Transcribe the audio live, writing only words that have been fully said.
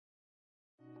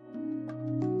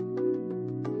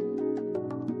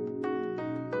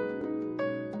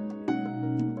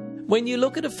When you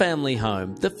look at a family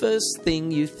home, the first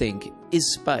thing you think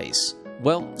is space.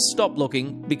 Well, stop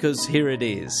looking, because here it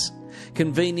is.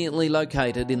 Conveniently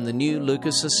located in the new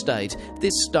Lucas estate,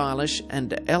 this stylish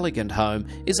and elegant home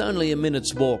is only a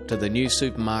minute's walk to the new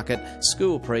supermarket,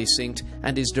 school precinct,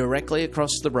 and is directly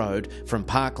across the road from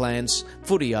parklands,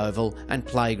 footy oval and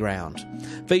playground.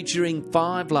 Featuring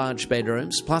 5 large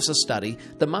bedrooms plus a study,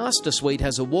 the master suite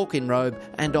has a walk-in robe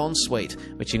and ensuite,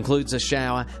 which includes a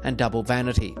shower and double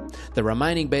vanity. The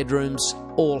remaining bedrooms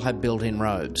all have built-in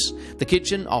robes. The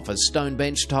kitchen offers stone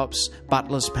bench tops,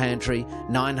 butler's pantry,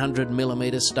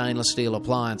 900mm stainless steel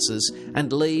appliances,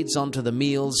 and leads onto the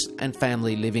meals and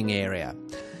family living area.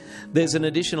 There's an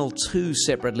additional 2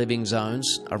 separate living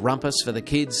zones, a rumpus for the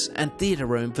kids and theatre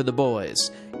room for the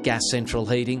boys, gas central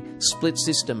heating, split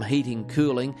system heating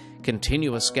cooling,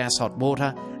 continuous gas hot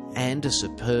water, and a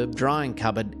superb drying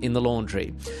cupboard in the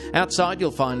laundry. Outside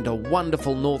you'll find a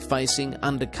wonderful north-facing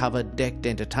undercover decked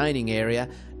entertaining area,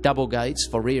 double gates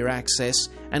for rear access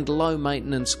and low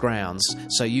maintenance grounds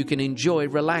so you can enjoy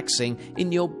relaxing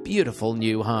in your beautiful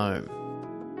new home.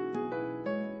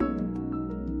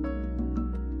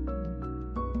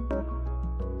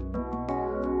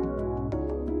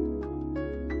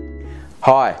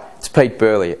 Hi, it's Pete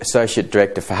Burley, Associate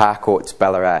Director for Harcourts,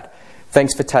 Ballarat.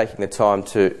 Thanks for taking the time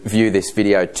to view this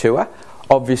video tour.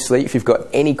 Obviously, if you've got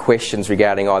any questions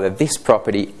regarding either this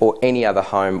property or any other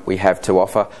home we have to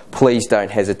offer, please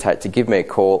don't hesitate to give me a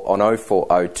call on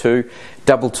 0402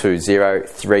 220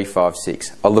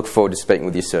 356. I look forward to speaking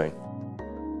with you soon.